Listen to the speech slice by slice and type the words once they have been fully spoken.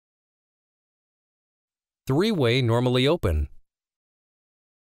Three-way normally open.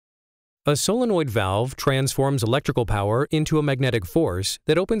 A solenoid valve transforms electrical power into a magnetic force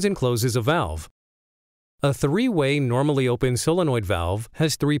that opens and closes a valve. A three-way normally open solenoid valve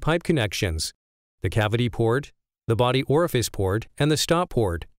has three pipe connections: the cavity port, the body orifice port, and the stop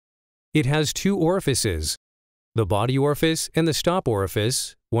port. It has two orifices, the body orifice and the stop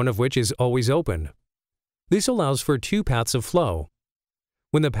orifice, one of which is always open. This allows for two paths of flow.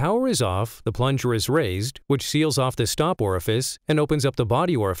 When the power is off, the plunger is raised, which seals off the stop orifice and opens up the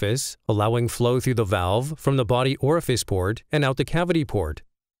body orifice, allowing flow through the valve from the body orifice port and out the cavity port.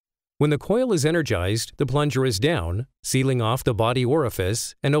 When the coil is energized, the plunger is down, sealing off the body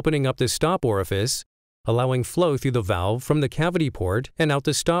orifice and opening up the stop orifice, allowing flow through the valve from the cavity port and out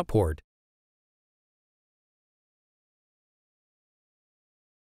the stop port.